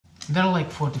There are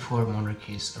like 44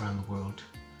 monarchies around the world,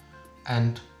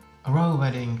 and a royal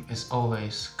wedding is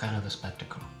always kind of a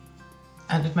spectacle.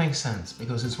 And it makes sense,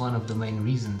 because it's one of the main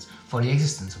reasons for the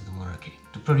existence of the monarchy,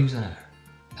 to produce an heir.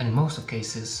 And in most of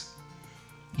cases,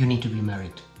 you need to be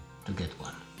married to get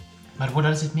one. But what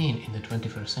does it mean in the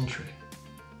 21st century?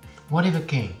 What if a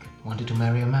king wanted to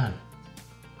marry a man,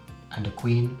 and a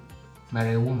queen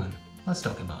marry a woman? Let's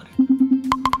talk about it.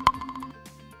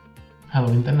 Hello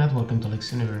Internet, welcome to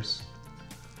Lex Universe.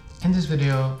 In this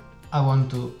video, I want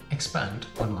to expand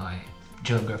on my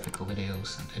geographical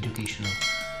videos and educational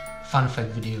fun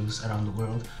fact videos around the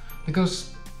world,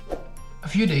 because a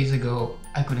few days ago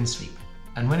I couldn't sleep,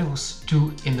 and when it was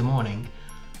 2 in the morning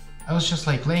I was just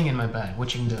like laying in my bed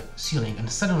watching the ceiling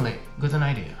and suddenly got an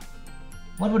idea.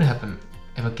 What would happen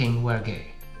if a king were gay?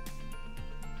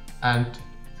 And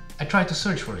I tried to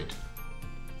search for it,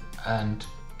 and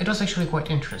it was actually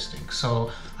quite interesting, so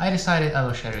I decided I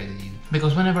will share it with you,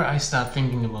 because whenever I start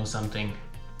thinking about something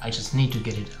I just need to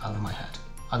get it out of my head,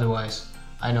 otherwise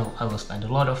I know I will spend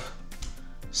a lot of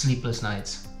sleepless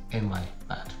nights in my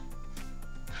bed.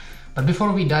 But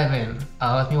before we dive in,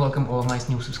 let me welcome all of my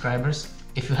new subscribers.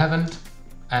 If you haven't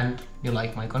and you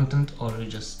like my content or you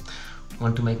just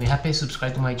want to make me happy,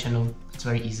 subscribe to my channel. It's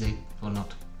very easy, it will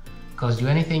not cost you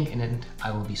anything and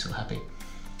I will be so happy.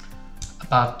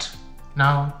 But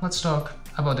now let's talk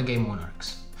about the gay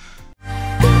monarchs.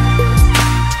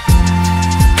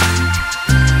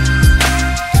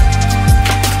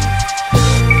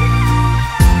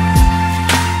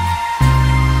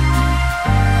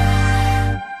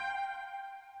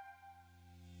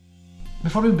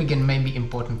 Before we begin, it may be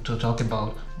important to talk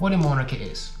about what a monarchy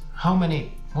is, how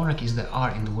many monarchies there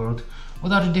are in the world,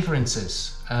 what are the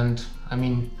differences, and I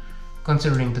mean,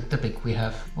 considering the topic we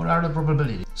have, what are the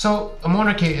probabilities? So, a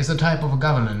monarchy is a type of a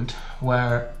government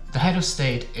where the head of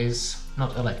state is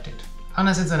not elected,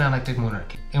 unless it's an elected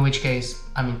monarchy, in which case,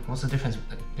 I mean, what's the difference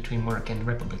between monarchy and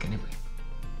republic anyway?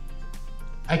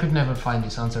 I could never find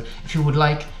this answer. If you would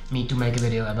like me to make a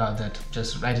video about that,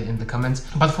 just write it in the comments.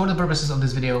 But for the purposes of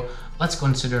this video, let's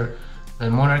consider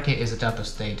that monarchy is a type of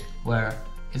state where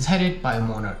it's headed by a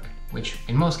monarch, which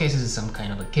in most cases is some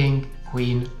kind of a king,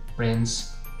 queen,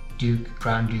 prince, duke,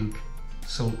 grand duke,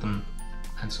 sultan,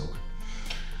 and so on.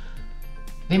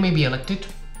 They may be elected.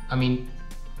 I mean,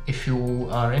 if you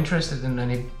are interested in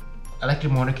any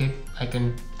elected monarchy, I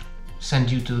can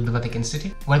send you to the Vatican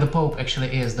City, where the Pope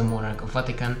actually is the monarch of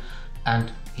Vatican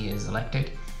and he is elected.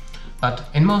 But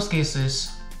in most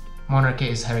cases, monarchy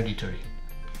is hereditary.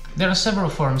 There are several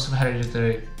forms of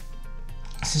hereditary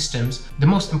systems. The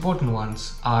most important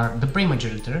ones are the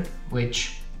primogeniture,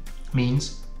 which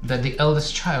means that the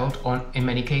eldest child, or in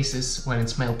many cases, when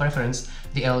it's male preference,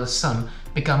 the eldest son,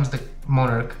 becomes the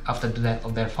monarch after the death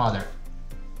of their father.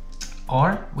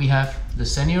 Or we have the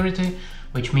seniority,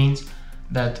 which means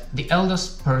that the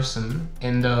eldest person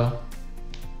in the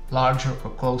larger or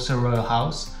closer royal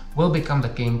house will become the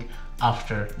king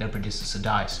after their predecessor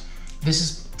dies. This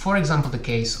is, for example, the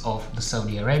case of the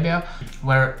Saudi Arabia,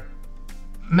 where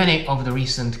many of the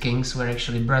recent kings were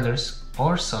actually brothers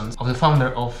or sons of the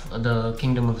founder of the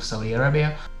Kingdom of Saudi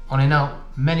Arabia. Only now,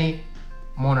 many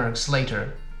monarchs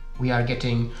later, we are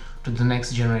getting to the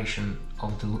next generation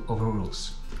of the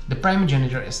overrules. The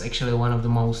primogeniture is actually one of the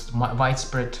most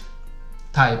widespread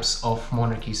types of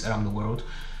monarchies around the world,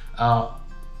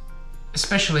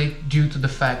 especially due to the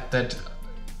fact that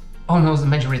almost the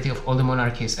majority of all the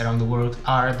monarchies around the world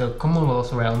are the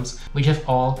Commonwealth realms, which have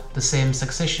all the same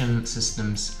succession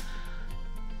systems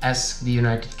as the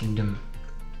United Kingdom.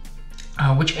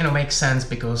 Which kind of makes sense,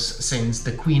 because since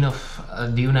the Queen of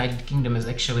the United Kingdom is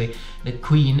actually the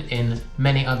Queen in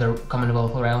many other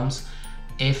Commonwealth realms,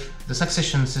 if the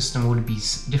succession system would be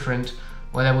different,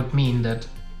 well, that would mean that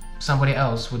somebody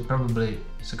else would probably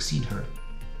succeed her.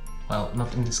 Well,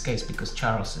 not in this case, because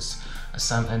Charles is a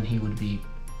son and he would be,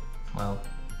 well,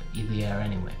 the heir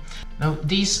anyway. Now,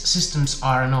 these systems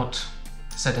are not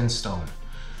set in stone.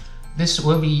 This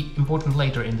will be important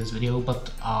later in this video,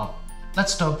 but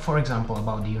let's talk, for example,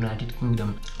 about the United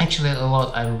Kingdom. Actually, a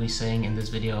lot I will be saying in this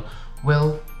video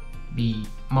will be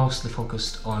mostly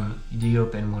focused on the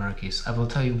European monarchies. I will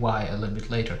tell you why a little bit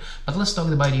later, but let's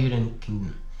talk about the United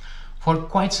Kingdom. For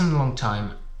quite some long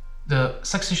time, the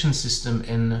succession system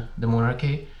in the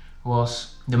monarchy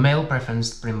was the male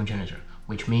preference primogeniture,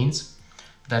 which means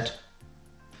that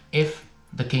if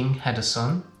the king had a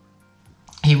son,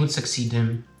 he would succeed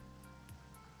him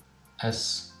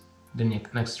as the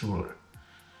next ruler.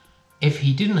 If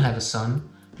he didn't have a son,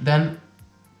 then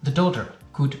the daughter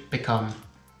could become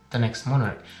the next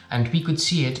monarch. And we could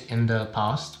see it in the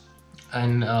past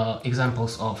in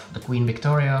examples of the Queen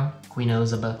Victoria, Queen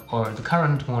Elizabeth, or the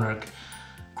current monarch,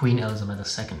 Queen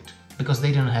Elizabeth II. Because they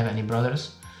didn't have any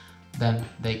brothers, then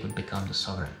they could become the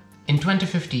sovereign. In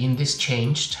 2015, this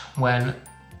changed when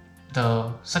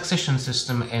the succession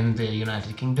system in the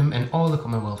United Kingdom and all the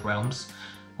Commonwealth realms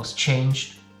was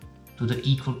changed to the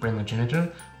equal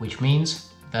primogeniture, which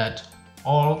means that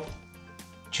all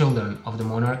children of the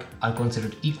monarch are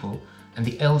considered equal, and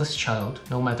the eldest child,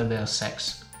 no matter their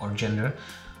sex or gender,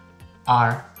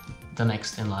 are the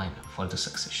next in line for the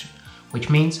succession. Which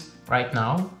means right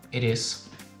now it is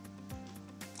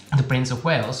the Prince of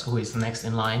Wales who is the next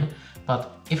in line,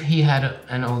 but if he had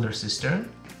an older sister,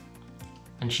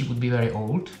 and she would be very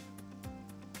old,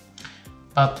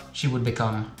 but she would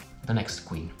become the next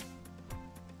queen,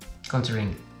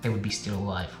 considering they would be still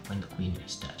alive when the queen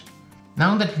is dead.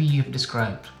 Now that we have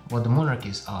described what the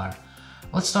monarchies are,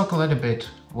 let's talk a little bit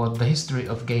what the history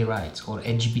of gay rights or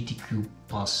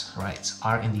LGBTQ+ rights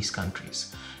are in these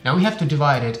countries. Now we have to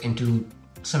divide it into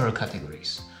several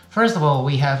categories. First of all,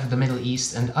 we have the Middle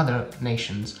East and other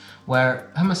nations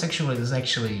where homosexuality is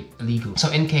actually illegal.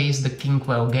 So in case the king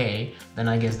were gay, then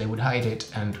I guess they would hide it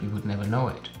and we would never know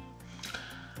it.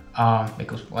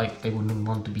 Because like they wouldn't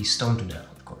want to be stoned to death,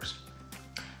 of course.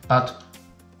 But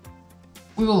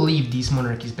we will leave these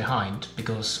monarchies behind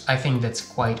because I think that's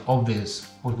quite obvious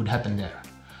what would happen there.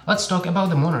 Let's talk about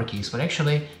the monarchies, where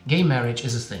actually gay marriage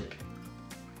is a thing.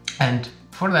 And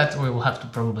for that we will have to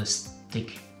probably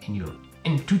stick in Europe.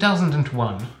 In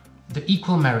 2001, the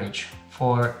equal marriage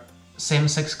for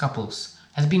same-sex couples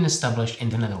has been established in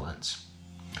the Netherlands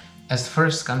as the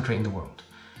first country in the world.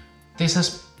 This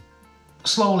has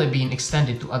slowly been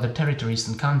extended to other territories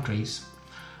and countries.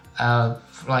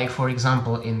 Like for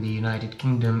example in the United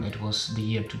Kingdom it was the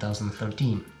year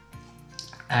 2013,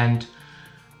 and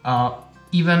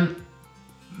even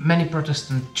many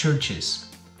Protestant churches,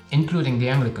 including the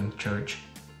Anglican Church,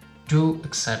 do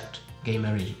accept gay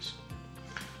marriages.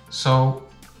 So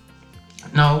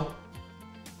now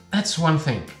that's one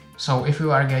thing. So if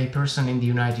you are a gay person in the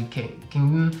United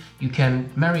Kingdom, you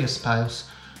can marry a spouse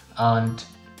and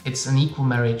it's an equal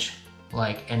marriage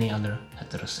like any other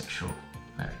heterosexual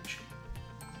marriage.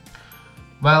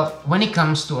 Well, when it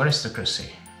comes to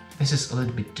aristocracy, this is a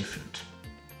little bit different.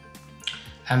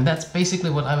 And that's basically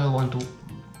what I will want to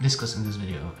discuss in this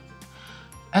video.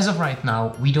 As of right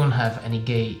now, we don't have any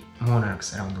gay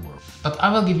monarchs around the world. But I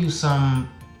will give you some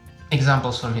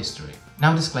examples from history.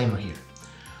 Now, disclaimer here.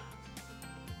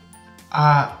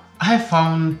 I have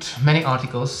found many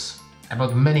articles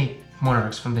about many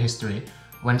monarchs from the history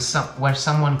where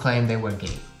someone claimed they were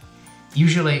gay.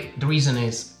 Usually the reason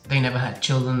is they never had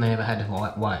children, they never had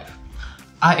a wife.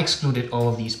 I excluded all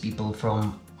of these people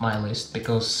from my list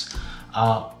because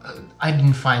I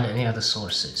didn't find any other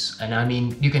sources. And I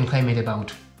mean, you can claim it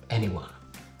about anyone.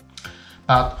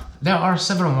 But there are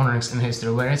several monarchs in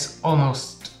history where it's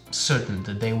almost certain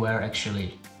that they were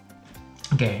actually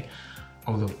gay.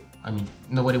 Although, I mean,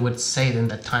 nobody would say it in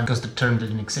that time because the term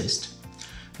didn't exist.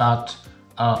 But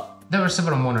there were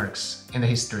several monarchs in the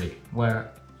history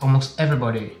where almost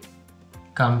everybody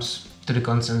comes to the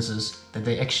consensus that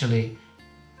they actually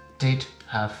did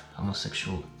have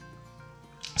homosexual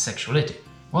sexuality.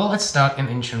 Well, let's start in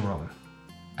ancient Rome.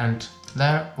 And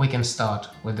there we can start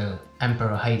with the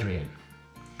Emperor Hadrian,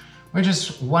 which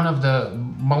is one of the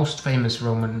most famous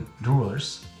Roman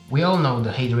rulers. We all know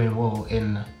the Hadrian Wall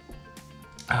in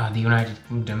the United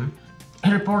Kingdom.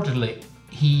 And reportedly,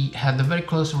 he had a very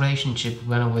close relationship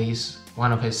with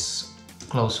one of his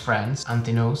close friends,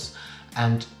 Antinos,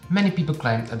 and many people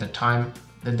claimed at the time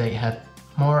that they had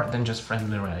more than just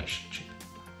friendly relationship.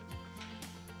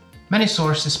 Many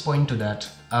sources point to that.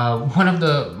 One of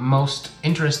the most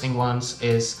interesting ones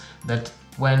is that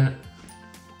when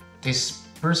this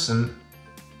person,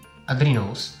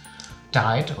 Adrinos,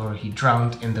 died or he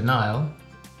drowned in the Nile,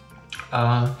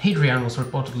 Hadrian was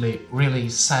reportedly really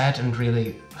sad and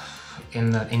really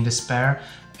in despair.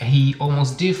 He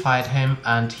almost deified him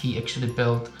and he actually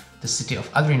built the city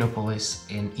of Adrianopolis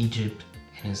in Egypt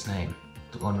in his name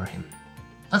to honor him.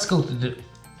 Let's go to the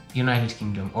United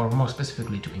Kingdom, or more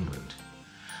specifically to England.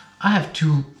 I have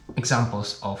two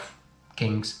examples of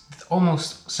kings that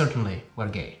almost certainly were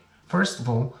gay. First of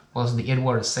all was the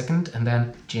Edward II and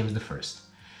then James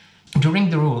I. During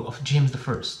the rule of James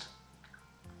I,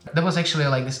 there was actually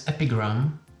like this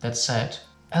epigram that said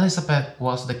Elizabeth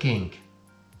was the king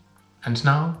and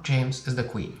now James is the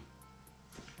queen.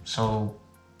 So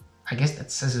I guess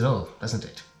that says it all, doesn't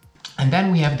it? And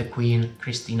then we have the Queen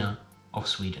Christina of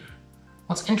Sweden.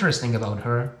 What's interesting about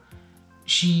her,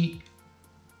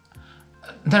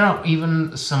 there are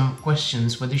even some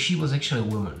questions whether she was actually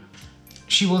a woman.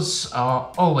 she was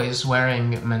always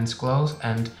wearing men's clothes,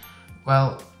 and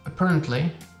well, apparently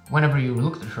whenever you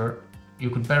looked at her you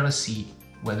could barely see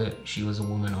whether she was a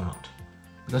woman or not,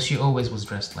 because she always was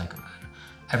dressed like a man,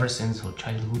 ever since her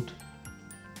childhood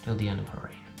till the end of her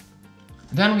reign.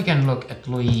 Then we can look at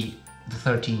Louis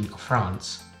XIII of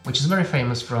France, which is very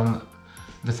famous from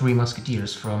the Three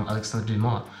Musketeers from Alexandre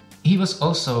Dumas. He was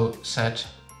also said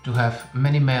to have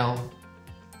many male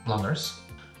lovers,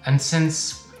 and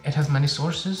since it has many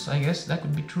sources, I guess that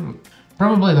could be true.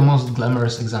 Probably the most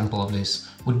glamorous example of this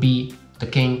would be the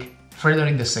King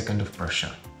Frederick II of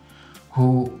Prussia,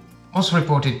 who was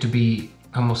reported to be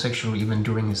homosexual even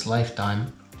during his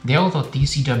lifetime. The author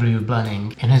T.C.W.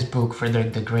 Blanning, in his book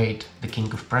Frederick the Great, the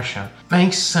King of Prussia,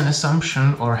 makes an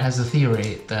assumption or has a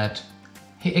theory that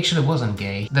he actually wasn't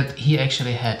gay, that he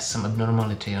actually had some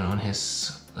abnormality on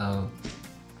his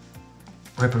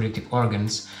reproductive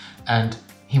organs, and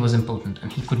he was impotent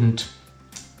and he couldn't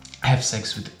have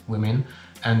sex with women,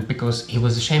 and because he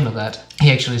was ashamed of that,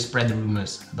 he actually spread the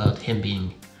rumors about him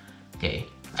being gay.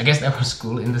 I guess that was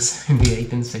cool in the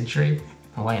 18th century.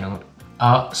 Why not?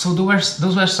 So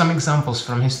those were some examples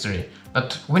from history,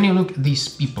 but when you look at these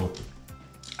people,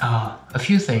 a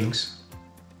few things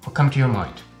will come to your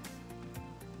mind.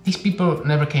 These people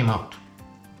never came out,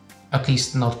 at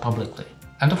least not publicly,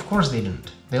 and of course they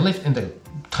didn't. They lived in the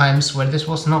times where this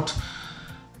was not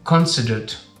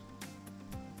considered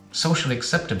socially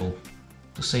acceptable,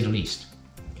 to say the least.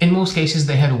 In most cases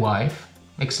they had a wife,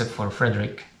 except for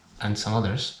Frederick and some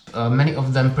others. Many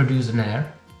of them produced an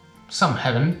heir, some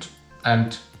haven't,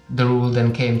 and the rule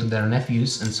then came to their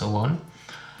nephews and so on.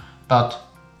 But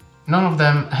none of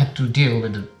them had to deal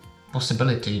with the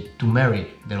possibility to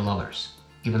marry their lovers,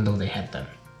 even though they had them.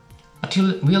 But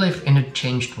we live in a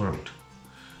changed world.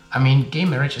 I mean, gay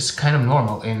marriage is kind of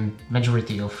normal in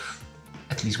majority of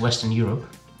at least Western Europe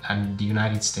and the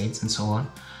United States and so on.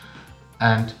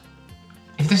 And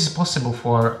if this is possible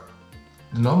for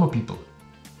the normal people,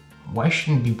 why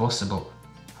shouldn't it be possible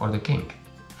for the king?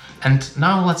 And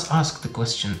now let's ask the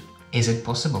question, is it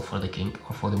possible for the king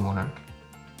or for the monarch?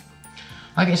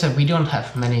 Like I said, we don't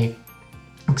have many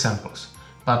examples,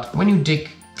 but when you dig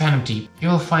kind of deep,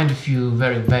 you'll find a few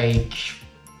very vague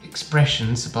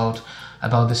expressions about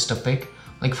this topic.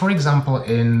 Like for example,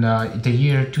 in the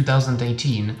year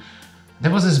 2018,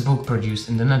 there was this book produced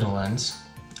in the Netherlands,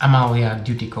 Amalia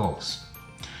Duty Calls.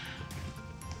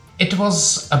 It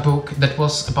was a book that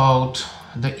was about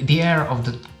the heir of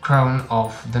the crown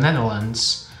of the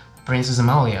Netherlands, Princess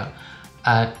Amalia,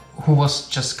 who was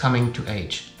just coming to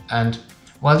age. And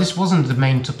while this wasn't the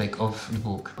main topic of the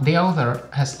book, the author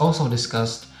has also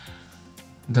discussed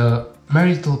the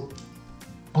marital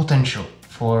potential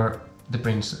for the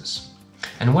princess.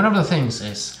 And one of the things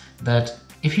is that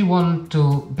if you want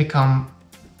to become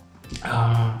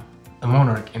a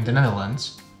monarch in the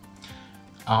Netherlands,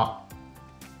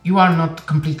 you are not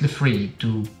completely free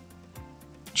to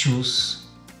choose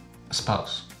a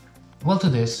spouse. Well, to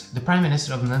this, the Prime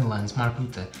Minister of the Netherlands, Mark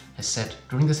Rutte, has said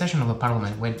during the session of the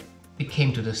parliament when it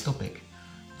came to this topic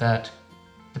that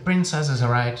the princess has a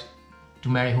right to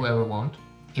marry whoever wants,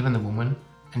 even the woman,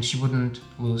 and she wouldn't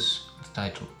lose the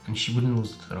title and she wouldn't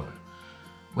lose the throne.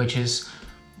 Which is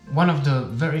one of the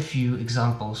very few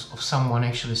examples of someone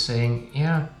actually saying,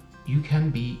 yeah, you can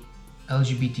be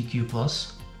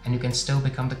LGBTQ+ and you can still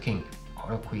become the king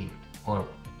or a queen or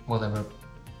whatever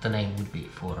the name would be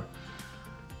for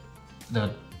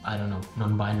the, I don't know,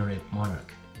 non-binary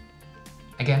monarch.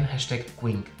 Again, hashtag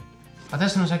queen. But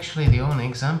that's not actually the only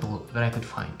example that I could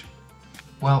find.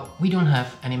 Well, we don't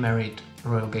have any married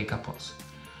royal gay couples,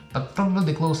 but probably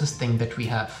the closest thing that we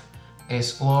have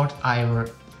is Lord Ivor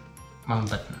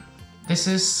Mountbatten. This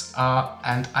is,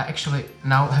 and I actually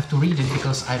now have to read it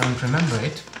because I don't remember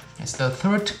it. It's the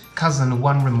third cousin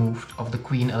one removed of the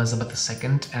Queen Elizabeth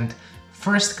II and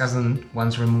first cousin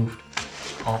once removed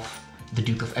of the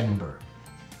Duke of Edinburgh.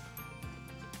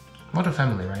 What a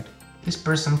family, right? This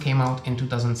person came out in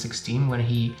 2016 when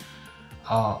he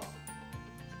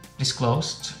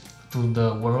disclosed to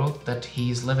the world that he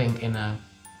is living in a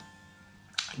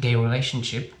gay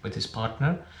relationship with his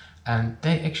partner, and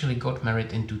they actually got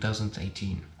married in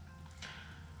 2018.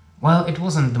 While it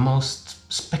wasn't the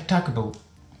most spectacular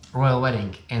royal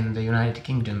wedding in the United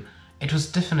Kingdom, it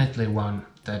was definitely one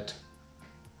that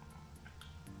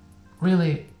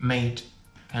really made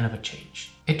kind of a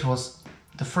change. It was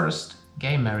the first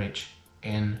gay marriage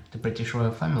in the British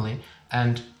royal family,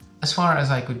 and as far as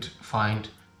I could find,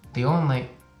 the only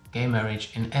gay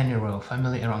marriage in any royal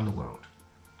family around the world.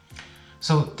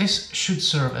 So this should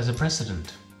serve as a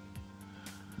precedent.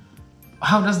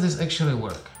 How does this actually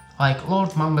work? Like, Lord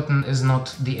Mountbatten is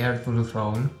not the heir to the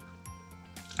throne,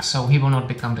 so he will not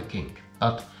become the king.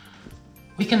 But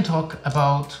we can talk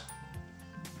about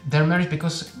their marriage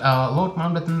because Lord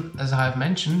Mountbatten, as I have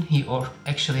mentioned, he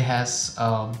actually has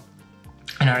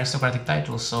an aristocratic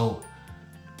title, so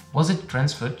was it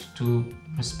transferred to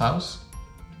his spouse?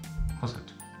 Was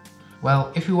it?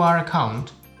 Well, if you are a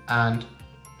count and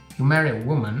you marry a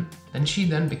woman, then she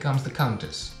then becomes the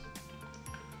countess.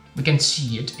 We can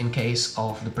see it in case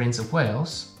of the Prince of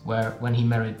Wales, where when he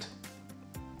married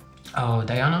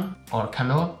Diana or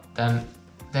Camilla, then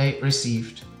they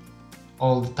received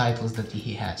all the titles that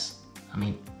he has. I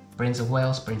mean, Prince of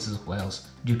Wales, Princess of Wales,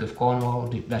 Duke of Cornwall,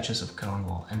 Duchess of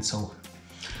Cornwall, and so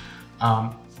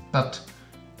on. But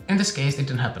in this case, it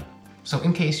didn't happen. So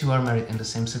in case you are married in the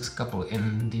same-sex couple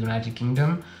in the United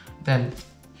Kingdom, then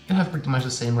you have pretty much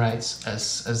the same rights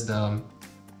as the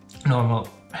normal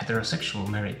heterosexual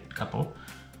married couple.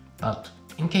 But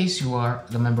in case you are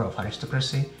the member of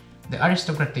aristocracy, the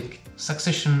aristocratic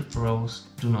succession roles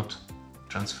do not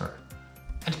transfer.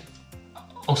 And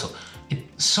also, it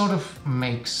sort of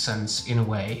makes sense in a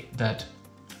way that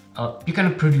you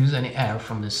cannot produce any heir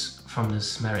from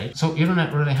this marriage, so you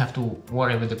don't really have to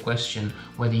worry with the question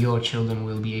whether your children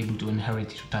will be able to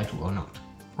inherit your title or not.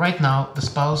 Right now, the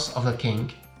spouse of the king,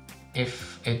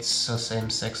 if it's a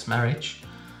same-sex marriage,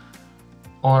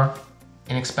 or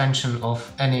an expansion of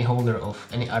any holder of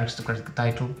any aristocratic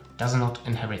title, does not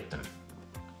inherit them.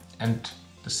 And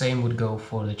the same would go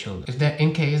for the children. If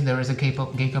in case there is a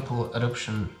gay couple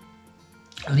adoption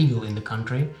legal in the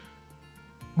country,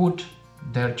 would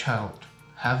their child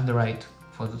have the right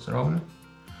for the throne?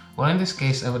 Well, in this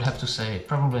case, I would have to say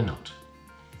probably not.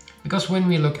 Because when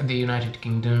we look at the United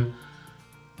Kingdom,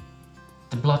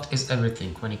 the blood is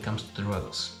everything when it comes to the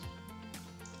royals.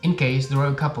 In case the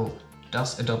royal couple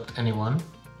does adopt anyone,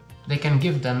 they can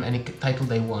give them any title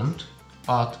they want,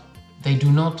 but they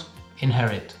do not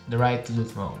inherit the right to the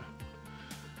throne.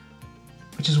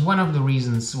 Which is one of the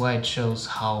reasons why it shows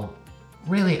how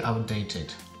really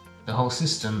outdated the whole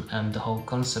system and the whole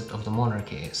concept of the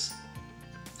monarchy is.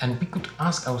 And we could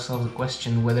ask ourselves the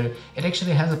question whether it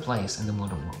actually has a place in the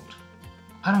modern world.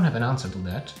 I don't have an answer to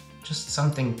that, just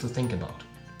something to think about.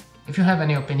 If you have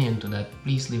any opinion to that,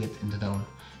 please leave it in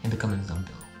the comments down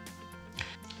below.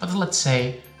 But let's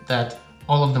say that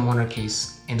all of the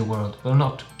monarchies in the world will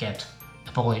not get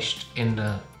abolished in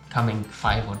the coming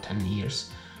 5 or 10 years.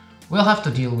 We'll have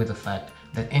to deal with the fact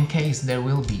that in case there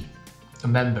will be a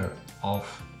member of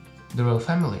the royal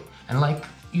family, and like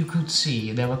you could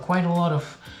see, there were quite a lot of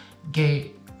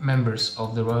gay members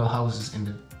of the royal houses in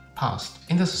the past.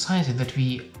 In the society that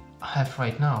we have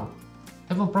right now,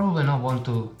 they will probably not want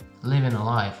to live in a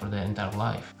lie for their entire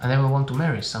life, and they will want to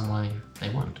marry someone they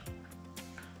want.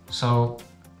 So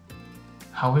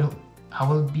how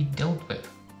will it be dealt with?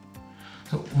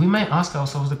 So we might ask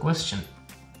ourselves the question,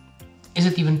 is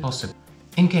it even possible?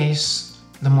 In case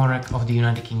the monarch of the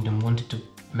United Kingdom wanted to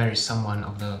marry someone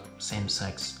of the same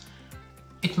sex,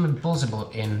 it may be possible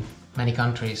in many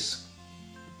countries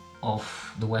of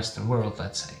the Western world,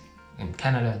 let's say. In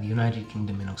Canada, the United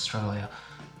Kingdom, in Australia,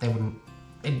 they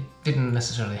didn't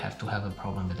necessarily have to have a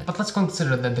problem with it. But let's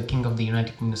consider that the King of the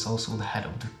United Kingdom is also the head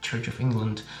of the Church of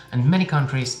England, and many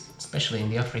countries, especially in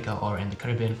the Africa or in the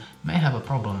Caribbean, may have a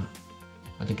problem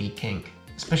with the gay king,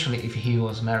 especially if he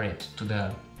was married to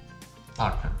their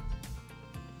partner.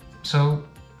 So,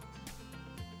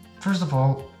 first of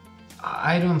all,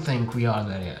 I don't think we are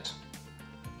there yet,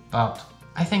 but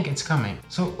I think it's coming.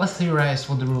 So let's theorize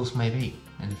what the rules may be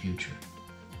in the future.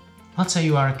 Let's say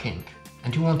you are a king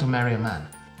and you want to marry a man.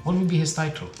 What would be his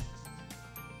title?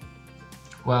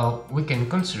 Well, we can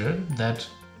consider that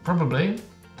probably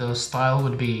the style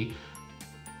would be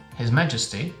His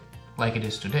Majesty, like it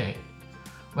is today.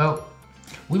 Well,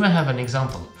 we may have an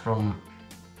example from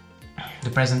the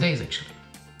present days actually.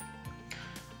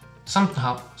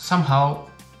 Somehow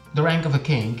the rank of a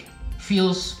king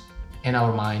feels in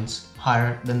our minds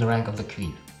higher than the rank of the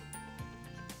queen,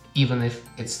 even if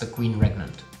it's the queen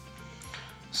regnant.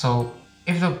 So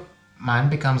if the man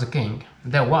becomes a king,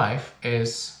 their wife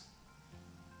is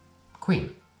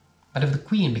queen. But if the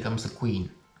queen becomes the queen,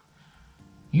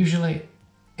 usually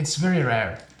it's very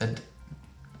rare that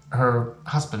her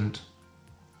husband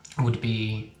would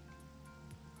be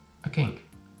a king.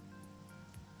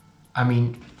 I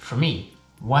mean, for me,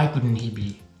 why couldn't he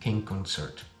be king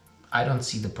consort? I don't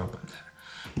see the problem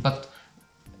there. But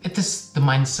it is the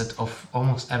mindset of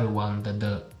almost everyone that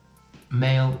the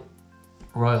male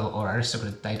royal or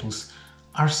aristocratic titles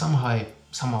are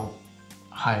somehow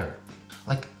higher.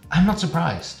 Like, I'm not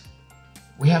surprised.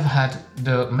 We have had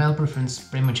the male preference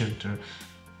primogeniture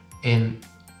in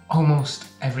almost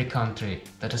every country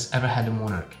that has ever had a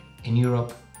monarch in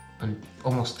Europe and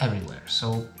almost everywhere.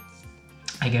 So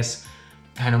I guess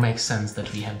kind of makes sense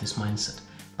that we have this mindset.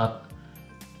 But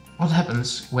what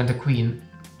happens when the queen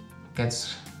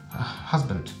gets a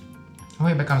husband?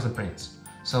 Who becomes the prince?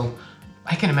 So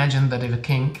I can imagine that if a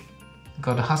king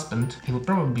got a husband, he would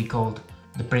probably be called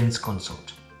the prince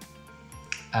consort.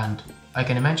 And I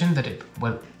can imagine that if,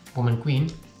 well, woman queen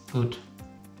could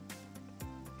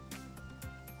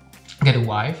get a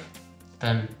wife,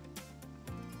 then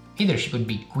either she could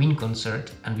be queen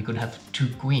consort and we could have two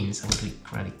queens, that would be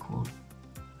really cool,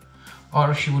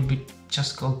 or she would be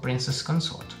just called princess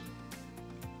consort,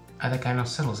 and that kind of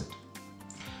settles it.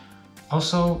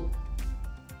 Also,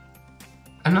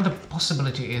 another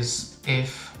possibility is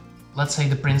if, let's say,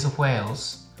 the Prince of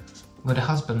Wales got a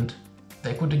husband,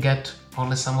 they could get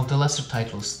only some of the lesser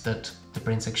titles that the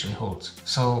prince actually holds.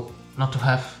 So not to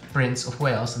have Prince of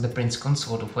Wales and the Prince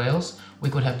Consort of Wales, we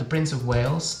could have the Prince of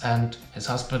Wales and his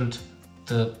husband,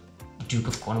 the Duke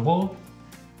of Cornwall.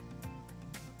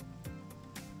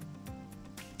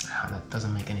 That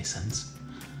doesn't make any sense.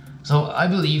 So I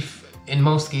believe in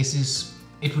most cases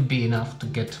it would be enough to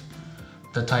get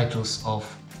the titles of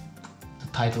the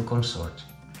title consort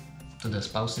to the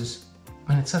spouses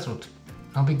when it's settled.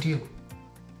 No big deal.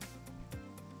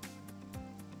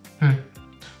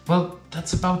 Well,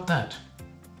 that's about that.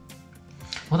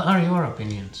 What are your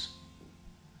opinions?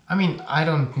 I mean, I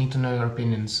don't need to know your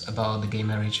opinions about the gay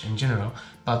marriage in general,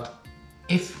 but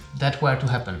if that were to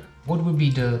happen, what would be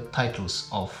the titles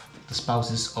of the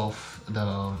spouses of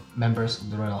the members of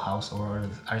the royal house or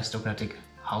the aristocratic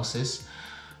houses?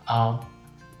 What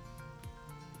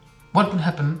would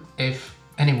happen if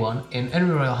anyone in any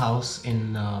royal house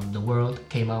in the world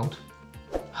came out?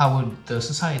 How would the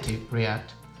society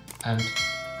react? And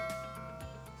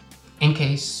in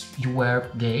case you were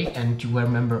gay and you were a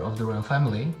member of the royal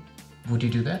family, would you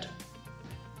do that?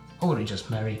 Or would you just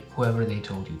marry whoever they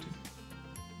told you to?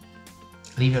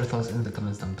 Leave your thoughts in the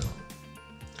comments down below.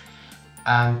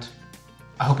 And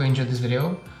I hope you enjoyed this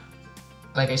video.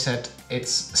 Like I said,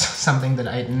 it's something that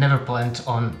I never planned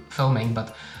on filming,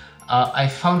 but I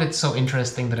found it so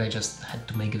interesting that I just had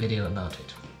to make a video about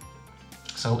it.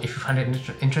 So if you find it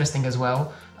interesting as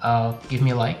well, give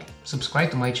me a like,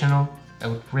 subscribe to my channel. That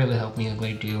would really help me a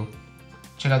great deal.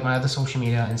 Check out my other social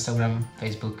media, Instagram,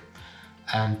 Facebook,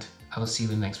 and I will see you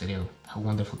in the next video. Have a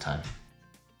wonderful time.